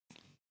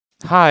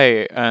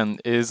Hi, and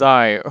it is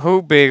I,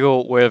 Hope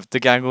Bagel, with the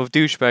Gaggle of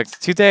douchebags.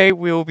 Today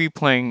we will be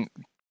playing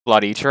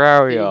bloody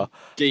Terraria.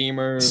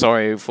 Gamer.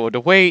 Sorry for the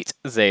wait,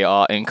 they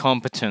are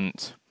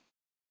incompetent.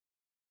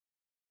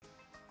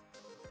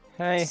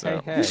 Hey.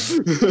 Let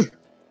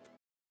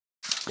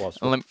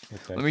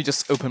me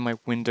just open my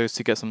windows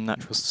to get some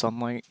natural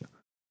sunlight.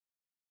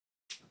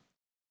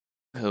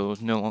 It'll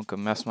no longer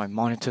mess my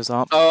monitors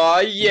up. Oh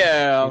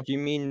yeah. What do you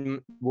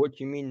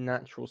mean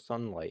natural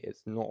sunlight?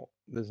 It's not.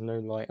 There's no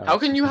light. How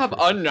can you have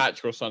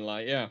unnatural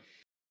sunlight? Yeah.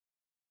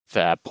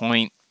 Fair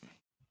point.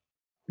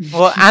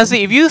 Well,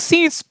 if you've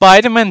seen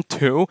Spider-Man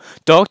 2,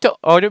 Dr.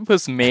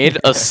 Octopus made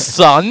a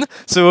sun.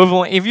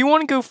 So if you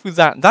want to go through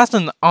that, that's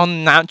an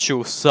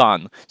unnatural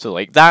sun. So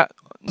like that.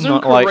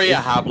 Doesn't Korea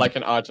have like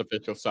an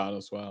artificial sun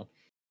as well?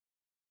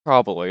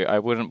 Probably, I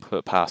wouldn't put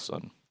it past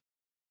them.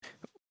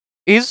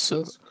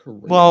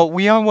 Well,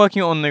 we are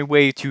working on a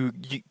way to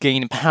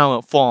gain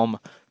power from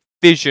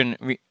fusion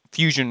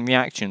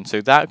reaction,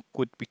 so that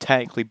would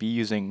technically be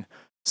using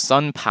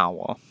sun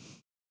power.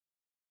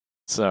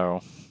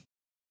 So.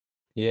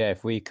 Yeah,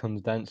 if we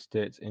condensed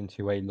it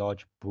into a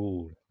large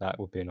ball, that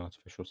would be an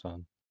artificial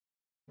sun.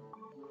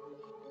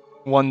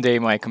 One day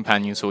my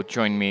companions will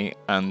join me,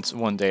 and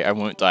one day I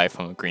won't die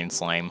from a green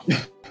slime.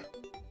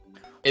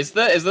 Is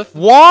the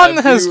Juan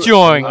has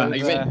joined!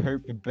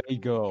 Hope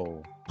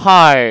Bagel.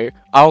 Hi,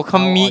 I'll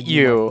come meet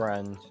you.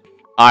 Friend?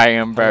 I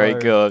am very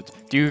good.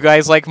 Do you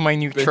guys like my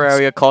new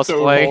Terraria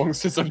cosplay? So long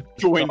since I've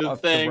joined a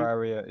thing.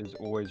 Terraria is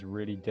always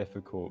really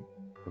difficult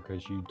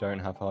because you don't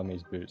have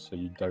Hermes boots, so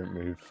you don't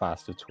move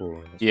fast at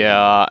all.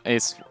 Yeah,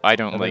 I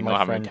don't like not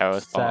having terror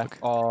spark.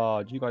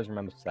 Oh, do you guys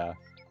remember Seth?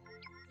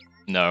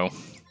 No.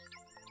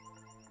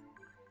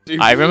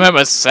 I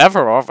remember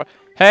Sephiroth.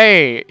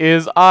 Hey,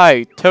 is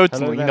I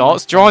totally not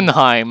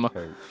Stronheim?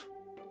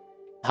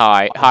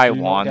 Hi,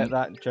 Juan. Get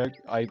that joke?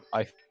 I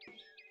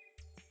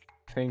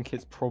think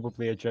it's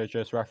probably a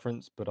JoJo's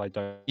reference, but I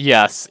don't.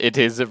 Yes, it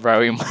is a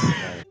very much.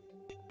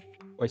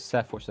 Wait,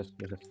 Seth, watch this.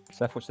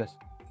 Seth, watch this.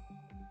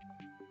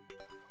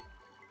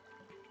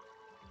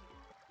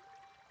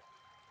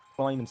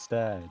 Climb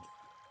instead.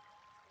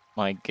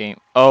 My game.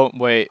 Oh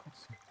wait,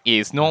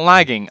 it's not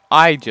lagging.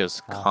 I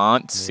just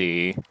can't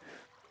see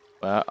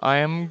where I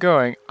am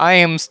going. I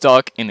am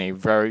stuck in a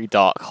very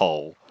dark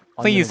hole.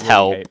 Please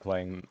help. I hate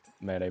playing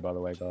Melee, by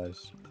the way,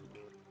 guys.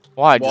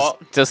 Why?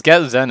 Just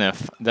get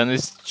Zenith. Then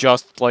it's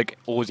just like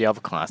all the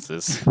other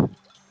classes.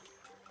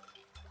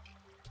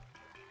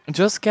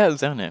 Just get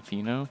Zenith,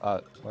 you know?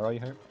 Where are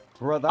you, Hope?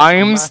 Bro, I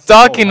am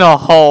stuck in a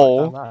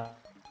hole.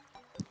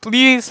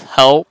 Please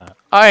help.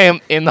 I am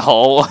in the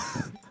hole.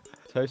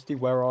 Toasty,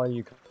 where are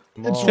you?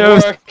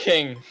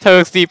 Working.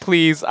 Toasty,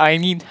 please. I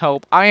need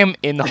help. I am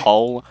in the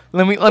hole.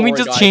 Let me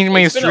just change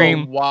my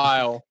stream.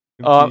 Wow.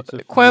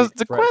 The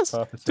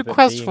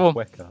quest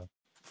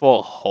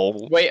for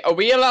hole. Wait, are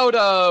we allowed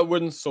a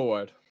wooden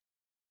sword?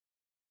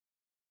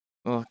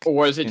 Look,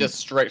 or is it just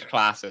strict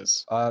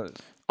classes?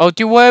 Oh,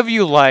 do whatever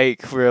you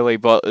like, really,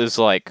 but it's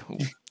like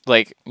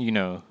you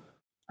know.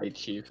 Hey,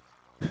 Chief.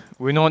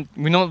 We're not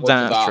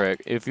that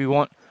strict. If you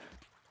want.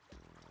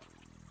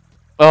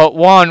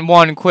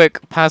 Juan,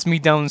 quick, pass me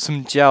down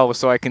some gel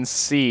so I can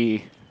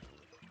see.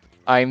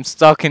 I'm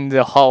stuck in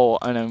the hole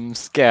and I'm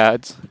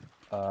scared.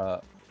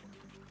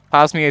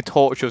 Pass me a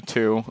torch or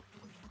two.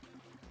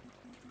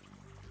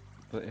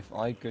 But if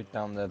I go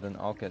down there, then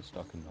I'll get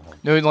stuck in the hole.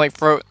 No, like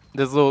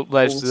there's a little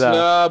ledge to that.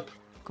 Snap.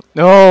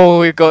 No,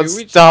 we got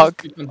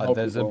stuck.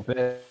 There's a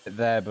bit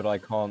there, but I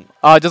can't.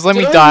 Just let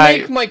me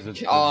die.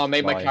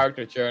 Make my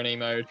character journey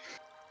mode.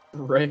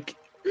 Rick.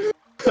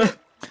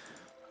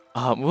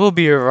 We'll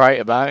be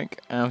right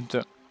back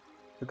after.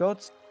 For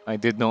God's. I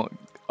did not.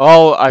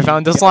 Oh, I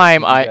found the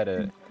slime.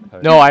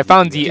 No, I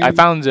found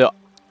the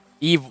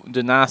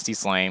nasty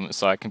slime,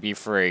 so I can be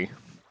free.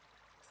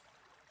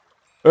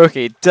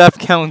 Okay, death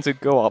counter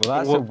go up. Well,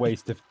 that's a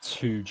waste of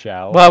 2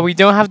 gel. Well, we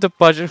don't have the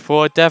budget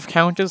for a death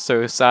counter,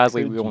 so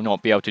sadly we will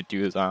not be able to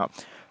do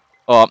that.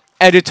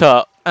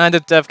 Editor, add a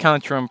death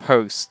counter in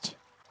post.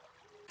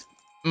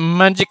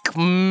 Magic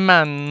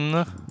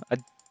man.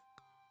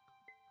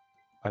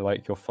 I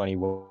like your funny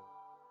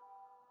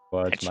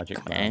words,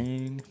 Magic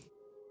man.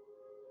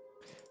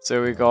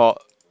 So we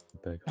got...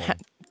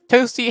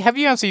 Toasty, have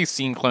you actually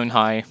seen Clone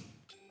High?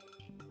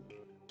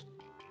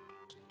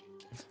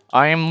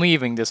 I am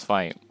leaving this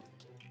fight.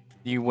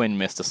 You win,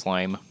 Mr.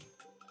 Slime.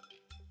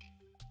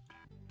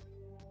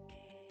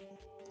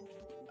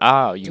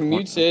 Ah, you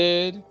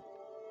muted.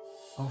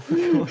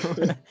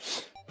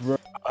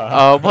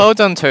 Well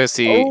done,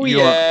 Toasty. Oh,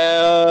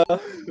 yeah.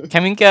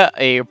 Can we get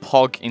a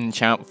pog in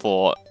chat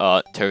for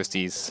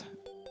Toasty's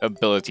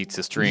ability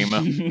to stream?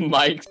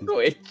 Mic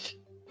switch.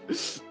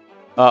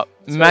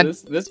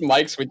 This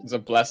mic switch is a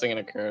blessing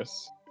and a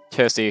curse.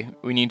 Toasty,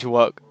 we need to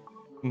work.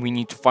 We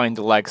need to find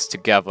the legs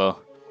together.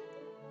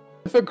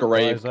 If a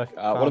grave, what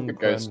if a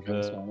ghost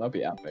comes on? That'd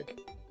be epic.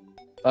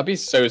 That'd be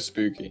so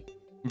spooky.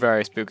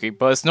 Very spooky,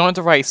 but it's not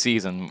the right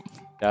season.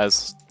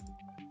 Guys.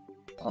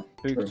 Oh,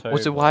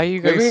 why are you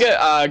guys? We can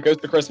get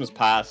Ghost of Christmas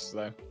Past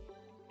though.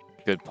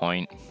 Good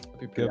point.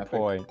 Good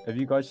point. Have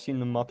you guys seen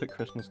the Muppet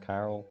Christmas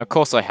Carol? Of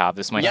course I have.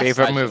 This is my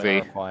favorite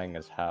movie. Terrifying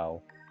as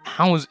hell.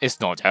 How is it's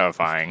not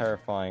terrifying? It's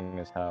terrifying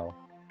as hell.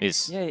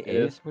 It's Yeah, it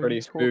is What pretty are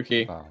you talking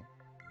spooky. about?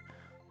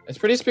 It's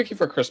pretty spooky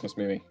for a Christmas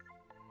movie.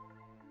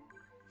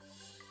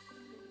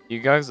 you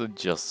guys are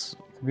just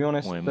To be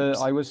honest, wimps.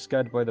 I was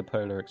scared by the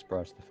Polar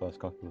Express the first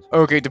couple of times.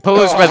 Okay, the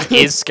Polar Express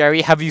is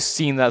scary. Have you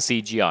seen that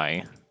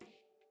CGI?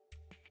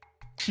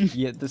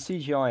 Yeah, the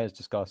CGI is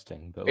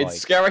disgusting, but It's like...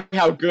 scary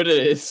how good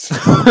it is.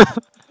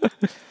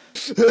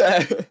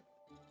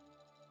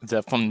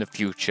 They're from the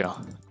future.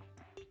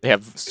 They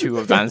have too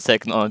advanced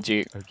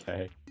technology.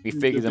 Okay. We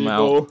figured them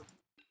out.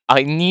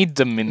 I need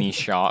the mini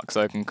shark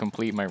so I can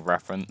complete my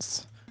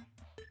reference.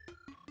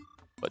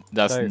 But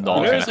that's So, not You know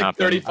gonna it's like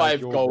happen. 35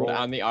 As your gold role-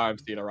 and the arm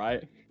stealer,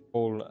 right?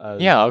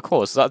 Yeah, of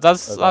course.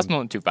 That's Okay.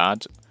 not too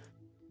bad.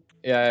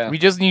 Yeah. We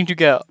just need to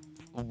get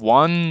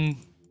one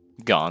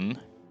gun,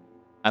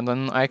 and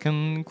then I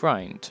can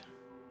grind.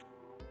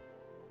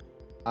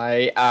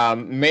 I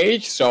am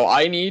mage, so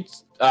I need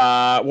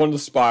one of the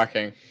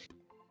sparking.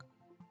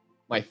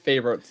 My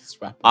favorite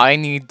weapon. I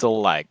need the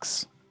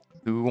legs.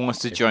 Who wants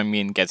to join me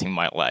in getting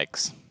my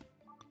legs?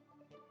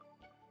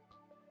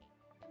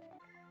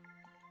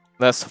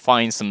 Let's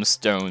find some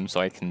stone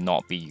so I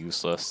cannot be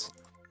useless.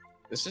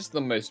 This is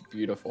the most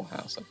beautiful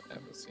house I've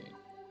ever seen.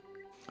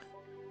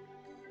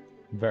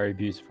 Very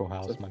beautiful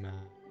house, my man.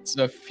 It's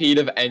a feat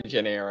of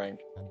engineering.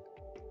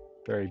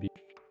 Very beautiful.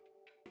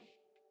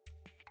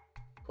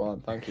 Go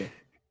on, thank you.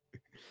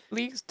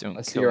 Please don't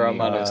I see kill you're a me,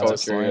 man of Mr. culture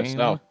Slime.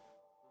 yourself.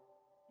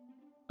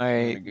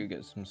 I'm gonna go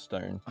get some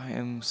stone. I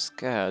am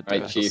scared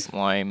Right, of a Chief.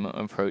 slime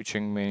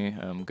approaching me.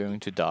 I'm going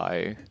to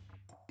die.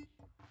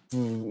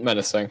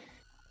 Menacing.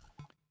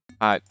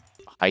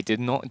 I did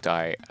not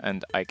die,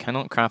 and I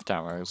cannot craft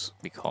arrows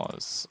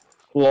because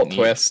Plot Neat.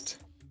 twist.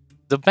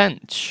 the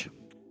bench.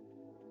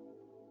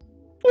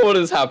 What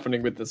is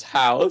happening with this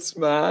house,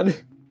 man?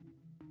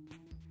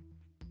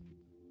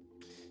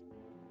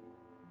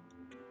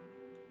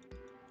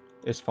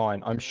 It's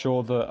fine. I'm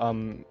sure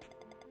that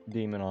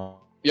demon are.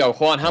 Yo,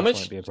 Juan, how This much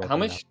won't be a problem how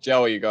much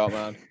gel you got,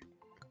 man?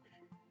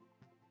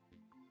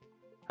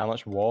 How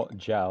much what?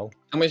 Gel?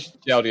 How much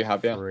gel do you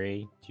have, yeah?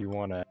 3. Do you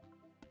want it?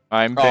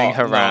 I'm Oh, being no,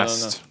 no, no.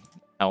 harassed.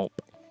 Help.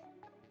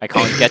 I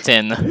can't get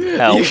in. You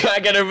Help.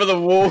 can't get over the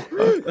wall.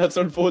 That's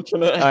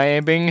unfortunate. I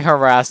am being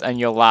harassed and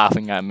you're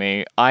laughing at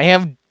me. I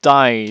have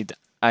died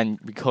and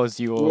because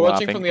you were We're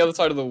watching laughing. from the other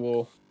side of the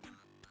wall.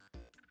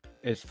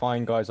 It's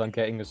fine, guys. I'm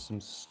getting us some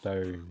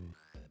stone.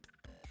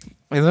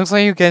 It looks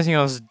like you're getting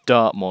us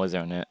dirt more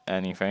than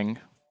anything.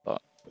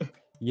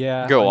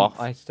 Yeah. Go off.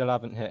 I still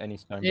haven't hit any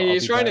stone. Yeah,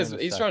 he's trying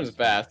his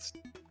best.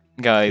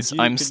 Guys,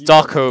 I'm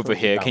stuck over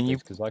here. Can you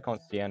Because I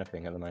can't see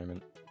anything at the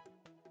moment.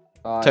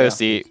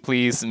 Toasty,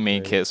 please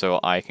make it so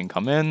I can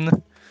come in.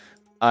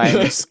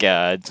 I'm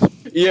scared.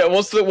 Yeah,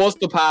 what's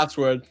the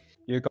password?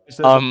 You guys, there's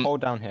a hole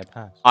down here.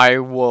 Pass. I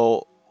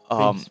will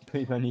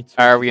Please, I need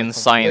to. Aryan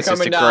science is the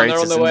coming down, they're on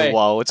greatest the in way. the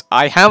world.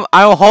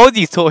 I'll hold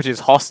these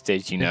torches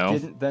hostage, you know.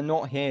 They're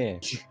not here.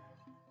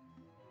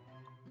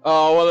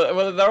 Oh,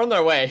 well, they're on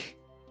their way.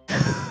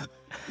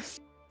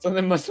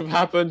 Something must have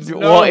happened. No.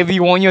 Well, if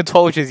you want your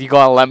torches, you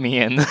gotta let me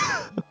in.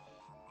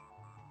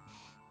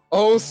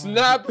 Oh,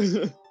 snap!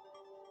 We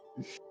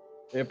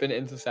have been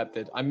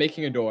intercepted. I'm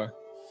making a door.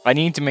 I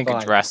need to make a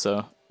Fine.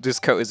 dresser. This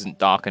coat isn't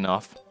dark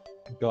enough.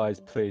 Guys,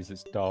 please,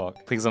 it's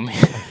dark. Please let me.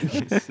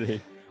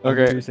 See,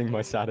 Okay. I'm losing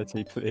my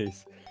sanity,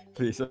 please.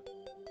 Please.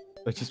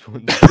 I just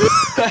want.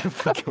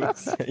 For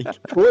God's sake.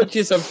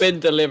 Torches have been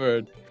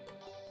delivered.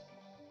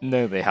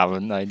 No, they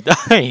haven't. I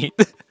died.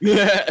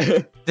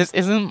 Yeah. This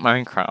isn't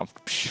Minecraft.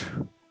 Psh.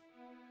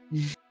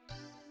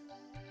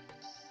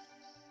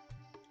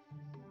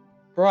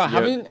 Bro,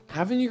 Yeah.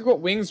 haven't you got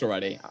wings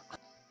already?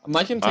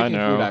 Imagine I taking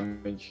know. full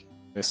damage.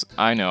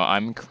 I know.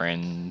 I'm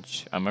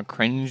cringe. I'm a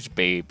cringe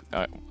babe.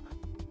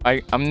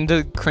 I'm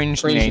the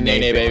cringe, Cringe nene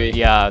nene baby.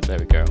 Yeah, there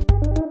we go.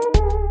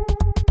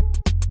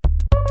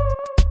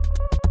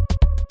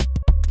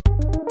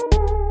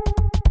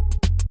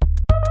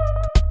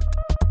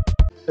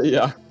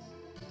 Yeah.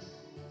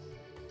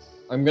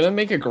 I'm gonna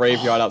make a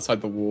graveyard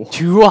outside the wall.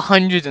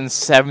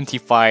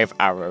 275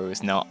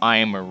 arrows. Now I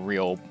am a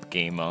real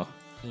gamer.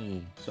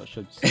 Such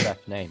a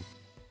Steph name.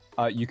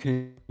 You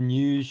can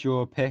use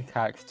your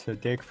pickaxe to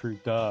dig through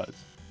dirt,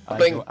 and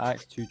think- your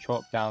axe to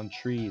chop down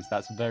trees.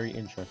 That's very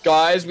interesting.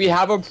 Guys, we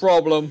have a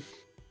problem.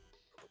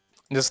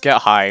 Just get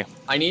high.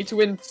 I need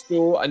to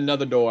install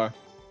another door.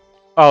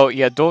 Oh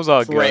yeah, doors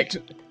are Frick.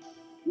 good.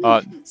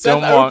 Seth,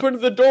 Don't want. open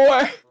the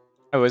door!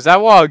 Oh, is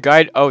that what our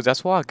guide? Oh,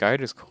 that's what our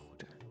guide is called.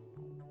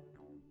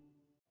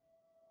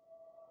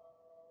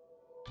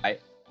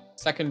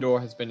 Second door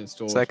has been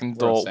installed. Second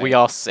We're door. safe. We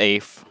are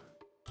safe.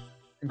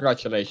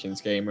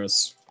 Congratulations,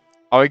 gamers.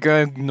 Are we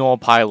going to ignore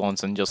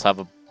pylons and just have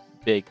a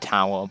big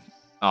tower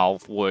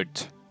of wood?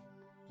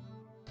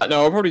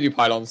 No, I'll probably do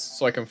pylons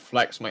so I can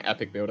flex my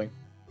epic building.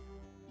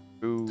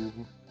 Ooh.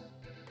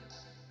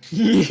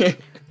 Yeah.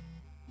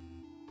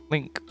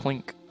 Plink,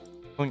 plink,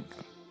 plink.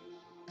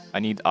 I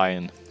need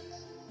iron.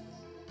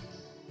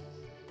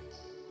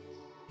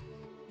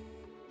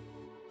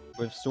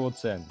 with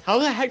swords in. How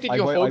the heck did I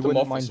you wou- I hold them wouldn't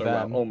off for mind so well?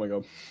 them. Oh my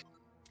god.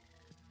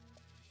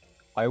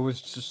 I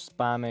was just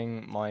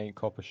spamming my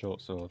copper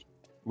short sword.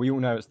 We all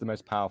know it's the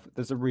most powerful.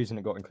 There's a reason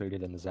it got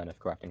included in the Zenith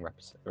crafting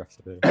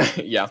recipe.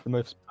 Yeah. It's the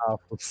most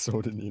powerful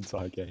sword in the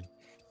entire game.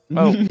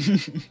 Oh.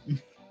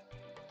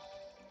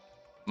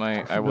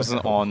 I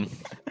wasn't on.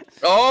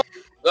 Oh!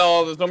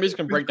 Oh, the zombies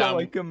can We've break got, down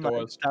like a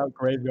doors. maxed out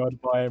graveyard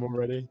biome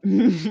already.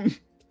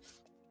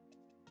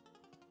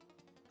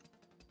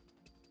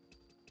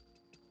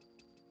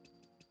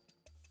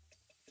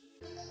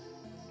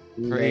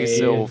 Free Just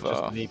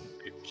silver. leave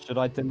soup. Should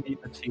I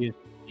delete the tea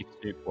leaf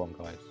soup one,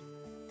 guys?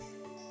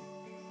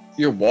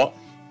 You're what?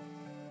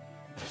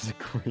 There's a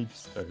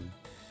gravestone.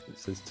 It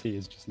says tea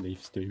is just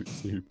leaf soup.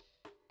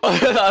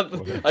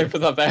 I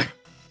put that there.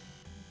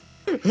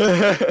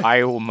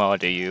 I will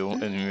murder you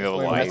in real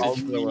my life. message. I'll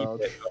the leave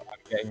world. it, but I'm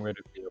getting rid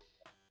of you.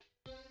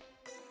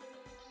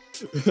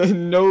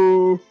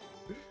 No.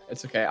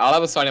 It's okay. I'll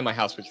have a sign in my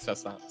house which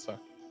says that. So.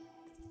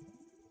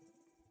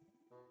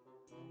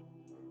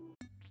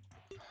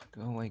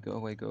 Go away, go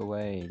away, go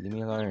away. Leave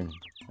me alone.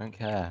 I don't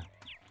care.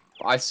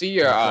 I see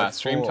your That's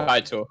stream what-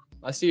 title.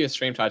 I see your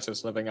stream title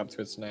is living up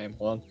to its name.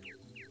 Juan.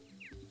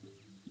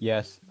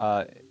 Yes,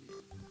 I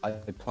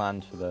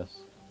planned for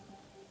this.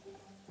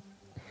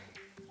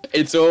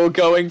 It's all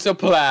going to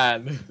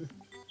plan.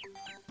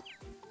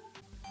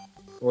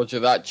 Roger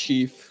that,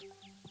 Chief.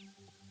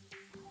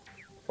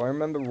 If I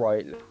remember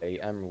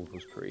rightly, Emerald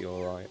was pretty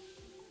alright.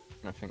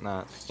 I think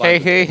that's... Hey,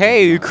 hey,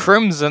 hey,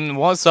 Crimson,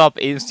 what's up?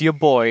 It's your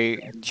boy,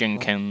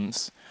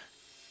 Jenkins.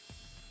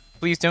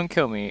 Please don't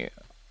kill me.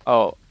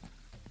 Oh.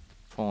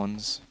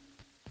 Pawns.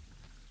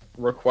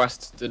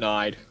 Request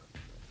denied.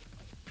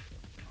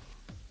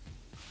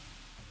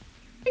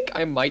 I think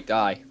I might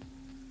die.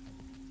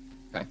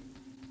 Okay.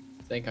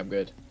 I think I'm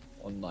good.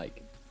 On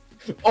like.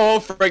 Oh,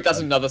 frick, that's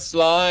another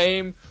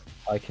slime!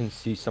 I can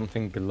see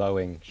something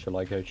glowing. Shall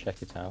I go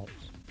check it out?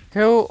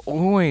 Go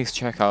always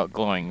check out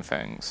glowing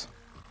things.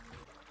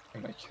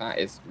 My chat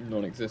is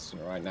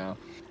non-existent right now.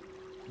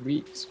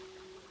 Sweet.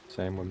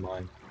 Same with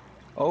mine.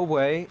 Oh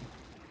wait.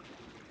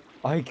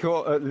 I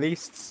got at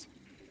least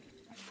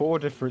 4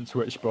 different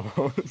Twitch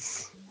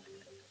balls.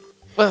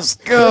 Let's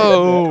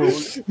go!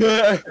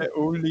 They're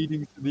all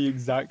leading to the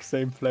exact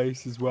same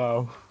place as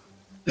well.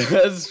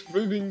 Let's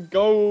freaking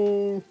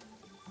go!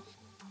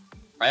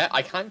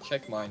 I can't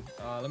check mine.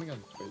 Let me go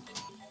on Twitch.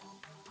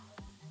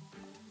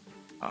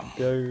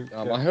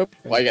 Go. I hope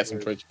I get some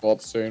Twitch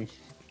bots soon.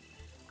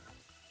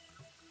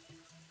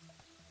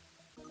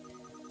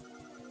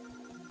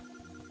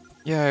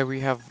 Yeah, we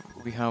have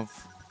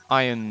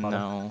iron Pardon?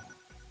 now.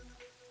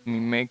 We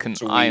make an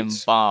Sweet. iron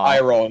bar.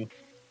 Iron.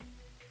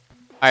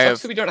 I Sucks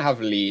have that we don't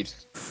have lead.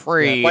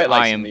 3 quite like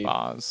some iron meat.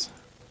 bars.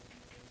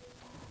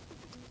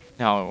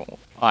 Now,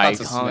 I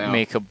That's a can't smell.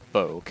 make a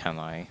bow, can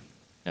I?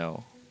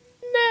 No.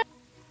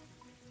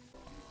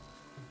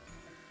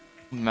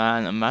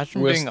 Man,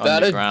 imagine Was being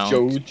that underground. a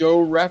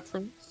JoJo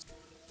reference?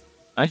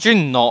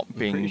 Imagine not I'm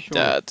being pretty sure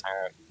dead.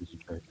 it's a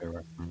JoJo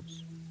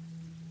reference.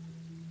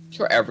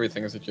 Sure,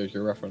 everything is a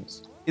JoJo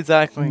reference.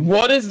 Exactly.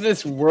 What is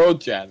this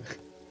world, Jen?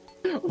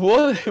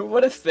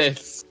 What is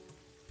this?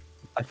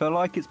 I feel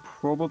like it's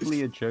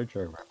probably a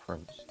JoJo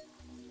reference.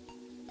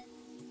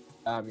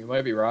 You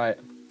might be right.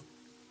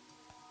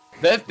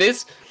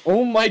 This.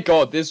 Oh my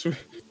god, this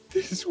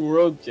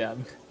world,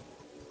 Jen.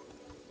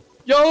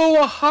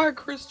 Yo, a heart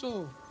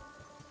crystal.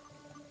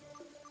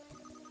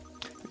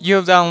 You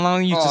have that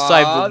long you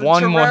decide with the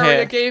one more Terraria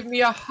hit. gave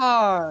me a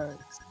heart.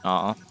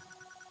 Aw.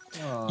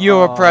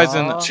 You're a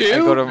present. Two? I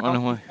gotta run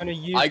away.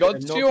 I got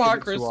 2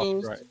 heart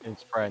crystals.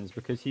 His friends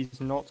because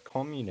he's not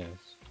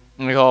communist.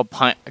 I got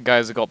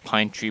guys, I got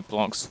pine tree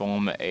blocks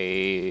from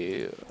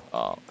a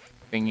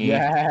thingy.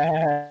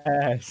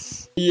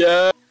 Yes.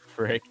 Yeah.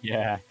 Frick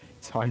yeah.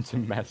 Time to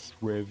mess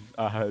with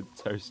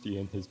Toasty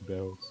and his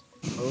builds.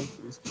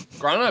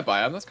 Granite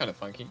biome, that's kind of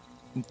funky.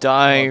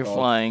 Die, Oh, God.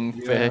 flying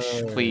fish.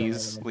 Yeah.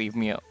 Please leave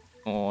me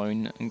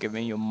alone and give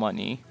me your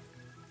money.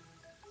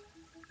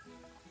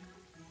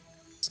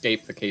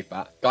 Escape the cave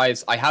bat.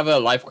 Guys, I have a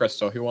life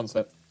crystal. Who wants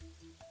it?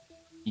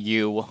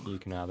 You. You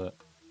can have it.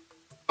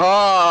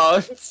 Oh,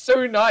 it's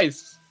so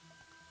nice.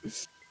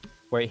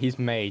 Wait, he's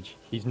mage.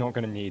 He's not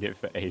gonna need it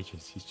for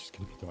ages. He's just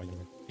gonna be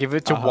dying. Give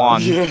it to Uh-huh.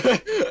 Juan.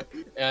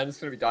 Yeah, I'm just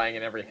gonna be dying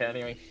in every hit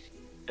anyway.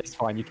 It's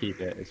fine. You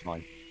keep it. It's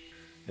fine.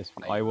 It's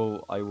fine. I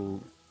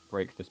will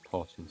break this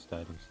pot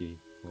instead and see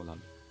what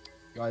happens.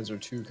 You guys are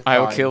too. I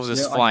will kind. kill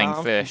this I flying found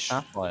some fish.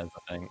 sapphires,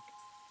 I think.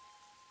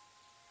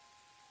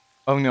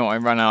 Oh no, I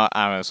ran out of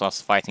arrows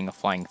whilst fighting a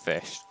flying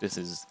fish. This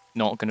is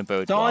not gonna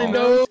bode Diamonds,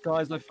 well.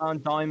 guys! I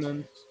found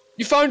diamonds.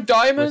 You found We're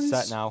diamonds.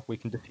 set now. We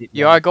can defeat.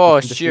 Yeah, them. I got We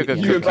a can defeat sugar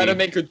them. You cookie. better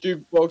make a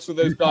jukebox with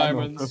those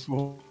diamonds.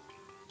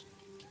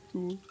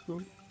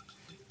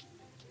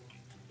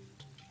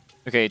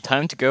 Okay,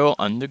 time to go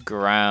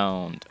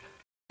underground.